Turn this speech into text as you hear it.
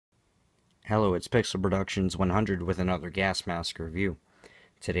Hello, it's Pixel Productions 100 with another gas mask review.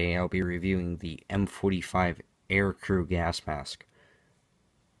 Today I'll be reviewing the M45 Aircrew gas mask.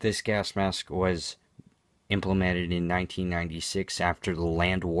 This gas mask was implemented in 1996 after the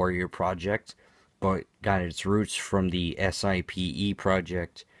Land Warrior project, but got its roots from the SIPE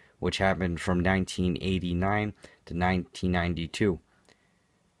project, which happened from 1989 to 1992.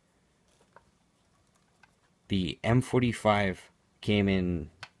 The M45 came in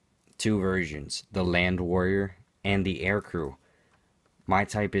two versions, the Land Warrior and the Aircrew. My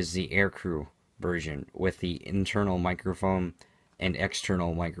type is the Aircrew version with the internal microphone and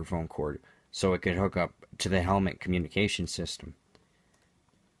external microphone cord, so it could hook up to the helmet communication system.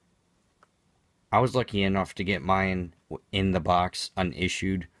 I was lucky enough to get mine in the box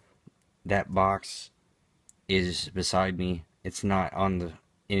unissued. That box is beside me. It's not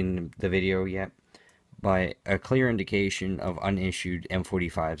in the video yet. But a clear indication of unissued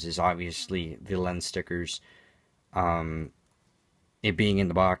M45s is obviously the lens stickers, it being in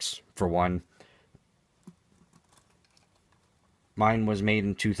the box, for one. Mine was made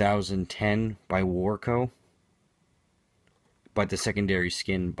in 2010 by Warco, but the secondary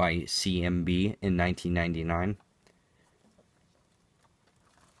skin by CMB in 1999.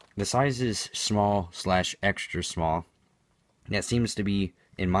 The size is small/extra small. That seems to be,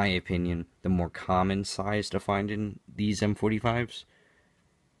 in my opinion, the more common size to find in these M45s.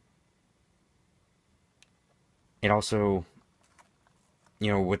 It also,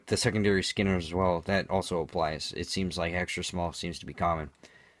 with the secondary skin as well, that also applies. It seems like extra small seems to be common.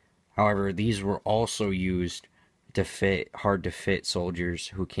 However, these were also used to fit hard-to-fit soldiers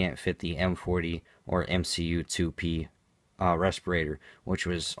who can't fit the M40 or MCU 2P respirator, which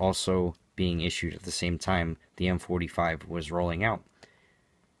was also being issued at the same time the M45 was rolling out.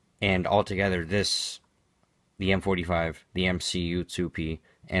 And altogether, the M45, the MCU 2P,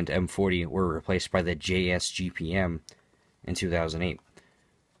 and M40 were replaced by the JSGPM in 2008.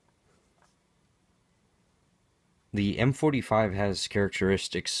 The M45 has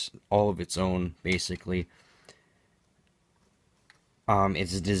characteristics all of its own, basically.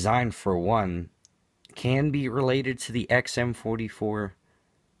 Its design, for one, can be related to the XM44,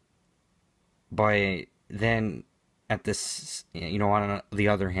 but then at this, on the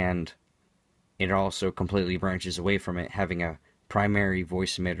other hand, it also completely branches away from it, having a primary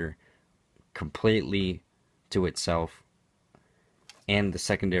voice emitter completely to itself, and the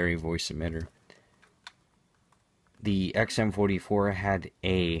secondary voice emitter. The XM44 had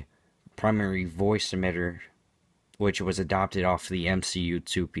a primary voice emitter, which was adopted off the MCU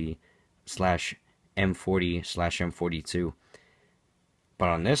 2P / M40 / M42. But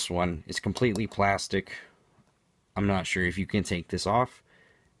on this one, it's completely plastic. I'm not sure if you can take this off,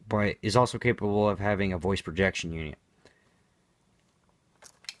 but is also capable of having a voice projection unit.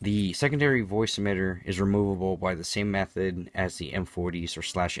 The secondary voice emitter is removable by the same method as the M40s or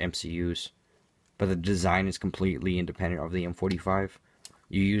 /MCUs, but the design is completely independent of the M45.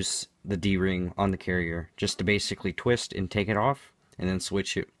 You use the D-ring on the carrier just to basically twist and take it off, and then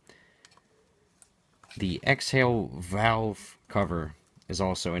switch it. The exhale valve cover is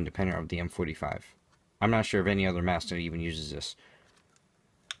also independent of the M45. I'm not sure of any other mask that even uses this.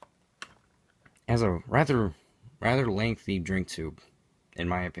 It has a rather lengthy drink tube, in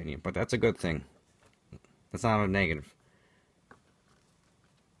my opinion, but that's a good thing. That's not a negative.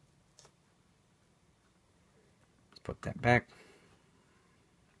 Let's put that back.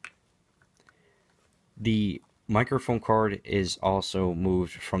 The microphone cord is also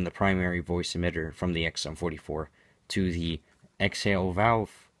moved from the primary voice emitter from the XM44 to the exhale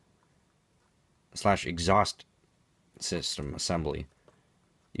valve / exhaust system assembly.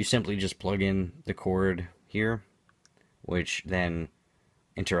 You simply just plug in the cord here, which then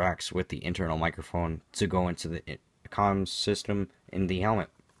interacts with the internal microphone to go into the comms system in the helmet.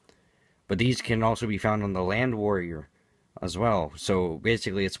 But these can also be found on the Land Warrior as well. So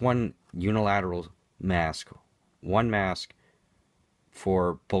basically it's one unilateral mask, one mask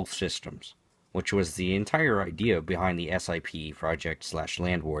for both systems, which was the entire idea behind the SIPE project /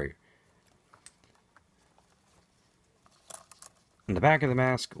 Land Warrior. On the back of the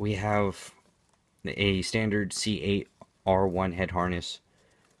mask, we have a standard C8R1 head harness,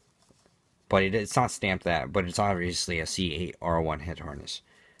 but it's not stamped that, but it's obviously a C8R1 head harness.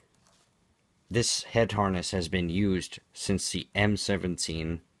 This head harness has been used since the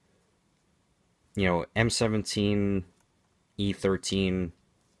M17, M17, E13,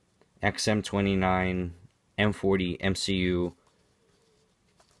 XM29, M40, MCU,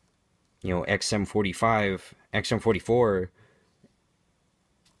 XM45, XM44,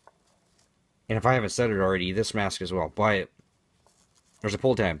 and if I haven't said it already, this mask as well. But there's a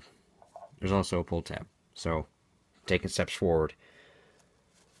pull tab there's also a pull tab. So, taking steps forward.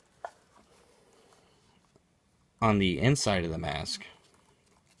 On the inside of the mask,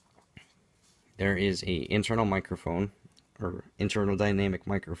 there is a internal microphone, or internal dynamic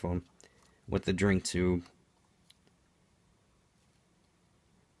microphone, with the drink tube.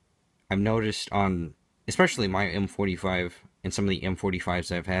 I've noticed on, especially my M45 and some of the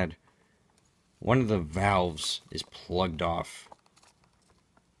M45s I've had, one of the valves is plugged off.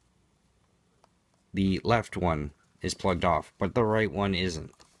 The left one is plugged off, but the right one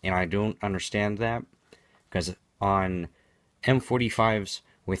isn't. And I don't understand that, because on M45s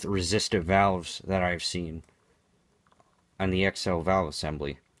with resistive valves that I've seen on the XL valve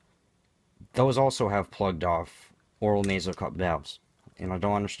assembly, those also have plugged off oral nasal cup valves. And I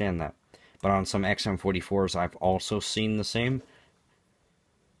don't understand that. But on some XM44s, I've also seen the same.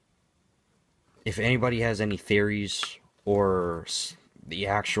 If anybody has any theories or the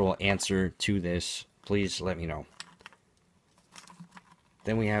actual answer to this, please let me know.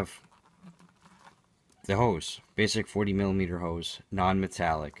 Then we have the hose. Basic 40mm hose.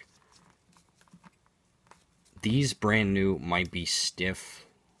 Non-metallic. These brand new might be stiff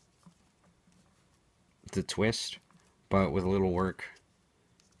to twist, but with a little work,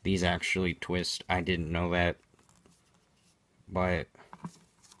 these actually twist. I didn't know that. But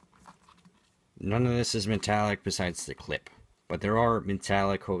none of this is metallic besides the clip. But there are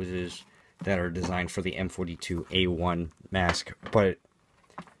metallic hoses that are designed for the M42A1 mask. But,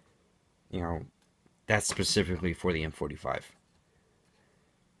 you know, that's specifically for the M45.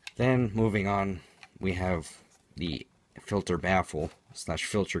 Then, moving on, we have the filter baffle /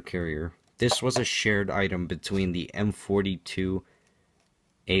 filter carrier. This was a shared item between the M42A1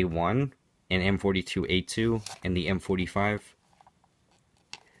 and M42A2 and the M45.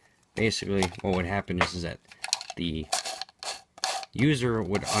 Basically, what would happen is that the user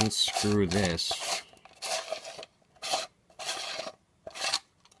would unscrew this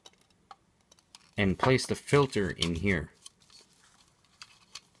and place the filter in here.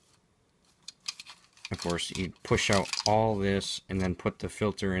 Of course, you'd push out all this and then put the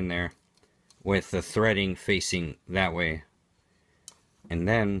filter in there with the threading facing that way. And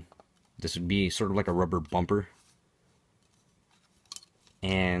then this would be sort of like a rubber bumper.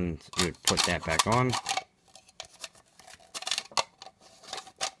 And you would put that back on.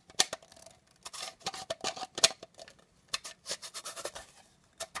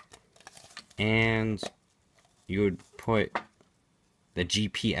 And you would put the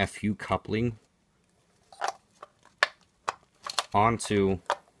GPFU coupling onto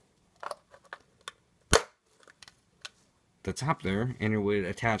the top there, and it would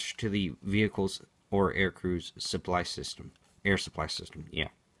attach to the vehicle's or aircrew's supply system. Air supply system, yeah.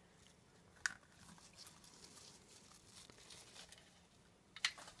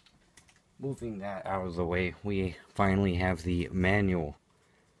 Moving that out of the way, we finally have the manual.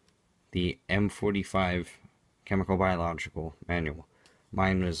 The M45 Chemical Biological Manual.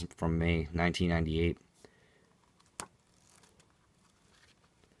 Mine was from May 1998.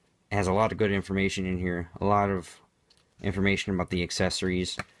 It has a lot of good information in here. A lot of information about the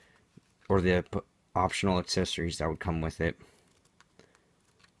accessories or the optional accessories that would come with it.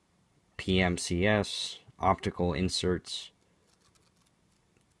 PMCS, optical inserts,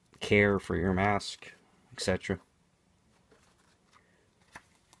 care for your mask, etc.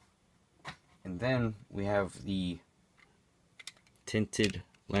 And then we have the tinted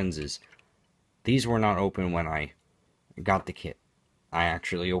lenses. These were not open when I got the kit. I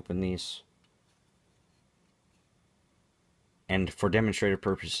actually opened these. And for demonstrative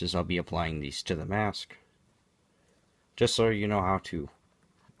purposes, I'll be applying these to the mask. Just so you know how to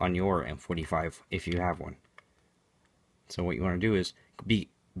on your M45 if you have one. So what you want to do is,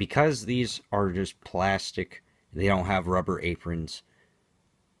 because these are just plastic, they don't have rubber aprons.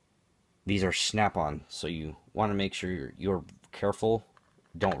 These are snap-on, so you want to make sure you're careful.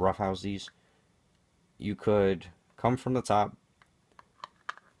 Don't roughhouse these. You could come from the top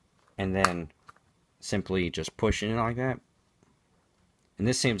and then simply just push in like that. And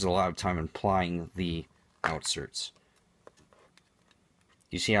this saves a lot of time in applying the outserts.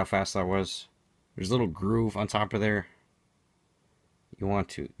 You see how fast that was? There's a little groove on top of there.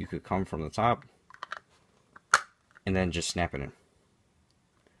 You could come from the top and then just snap it in.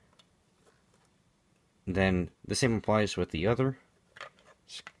 Then the same applies with the other.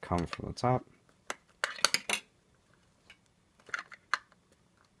 Just come from the top.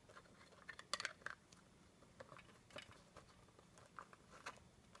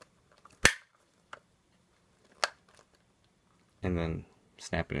 And then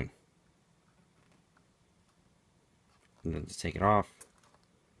snap it in. And then just take it off.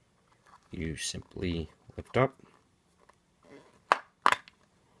 you simply lift up,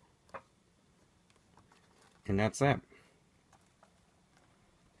 and that's that.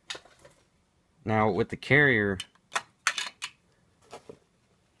 Now with the carrier,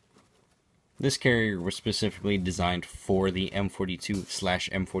 this carrier was specifically designed for the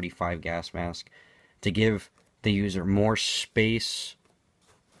M42/M45 gas mask to give the user more space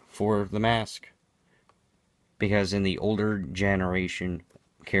for the mask, because in the older generation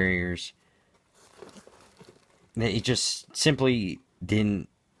carriers, it just simply didn't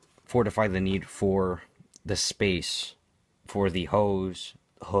fortify the need for the space for the hose,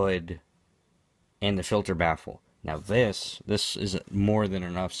 hood, and the filter baffle. Now this is more than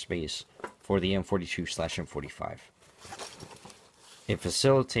enough space for the M42/M45. It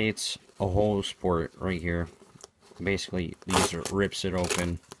facilitates a hose port right here. Basically, the user rips it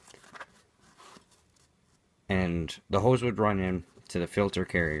open, and the hose would run in to the filter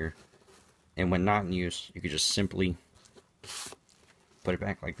carrier, and when not in use, you could just simply put it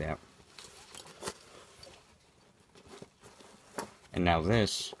back like that. And now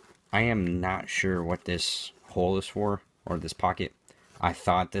this, I am not sure what this hole is for, or this pocket. I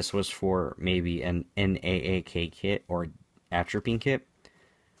thought this was for maybe an NAAK kit or atropine kit.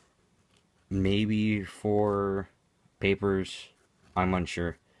 Maybe for papers, I'm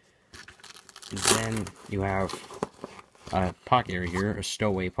unsure. Then you have a pocket right here, a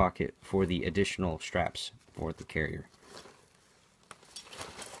stowaway pocket for the additional straps for the carrier.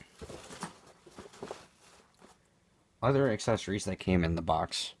 Other accessories that came in the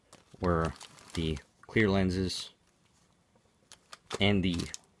box were the clear lenses and the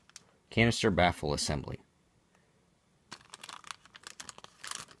canister baffle assembly.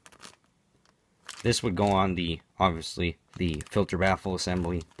 This would go on obviously, the filter baffle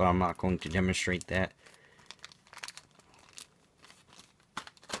assembly, but I'm not going to demonstrate that.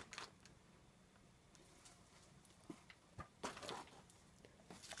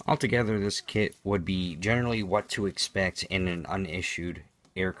 Altogether, this kit would be generally what to expect in an unissued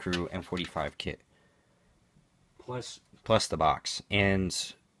aircrew M45 kit. Plus the box,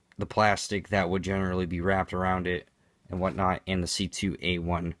 and the plastic that would generally be wrapped around it and whatnot, and the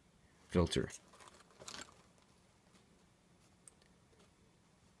C2A1 filter.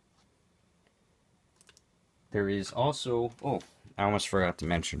 There is also, oh, I almost forgot to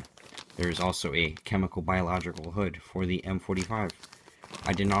mention, there is also a chemical biological hood for the M45.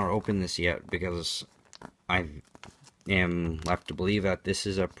 I did not open this yet because I am left to believe that this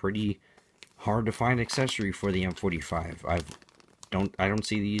is a pretty hard to find accessory for the M45. I don't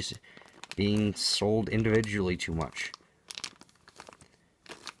see these being sold individually too much.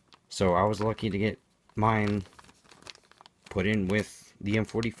 So I was lucky to get mine put in with the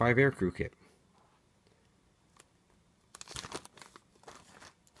M45 aircrew kit.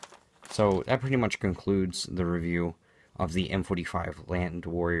 So that pretty much concludes the review of the M45 Land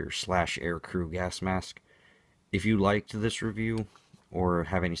Warrior / Aircrew gas mask. If you liked this review, or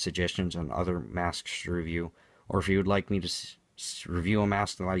have any suggestions on other masks to review, or if you would like me to review a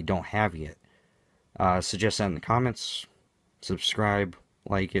mask that I don't have yet, suggest that in the comments, subscribe,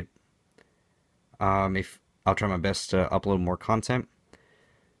 like it. If I'll try my best to upload more content,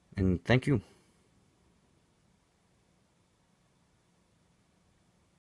 and thank you.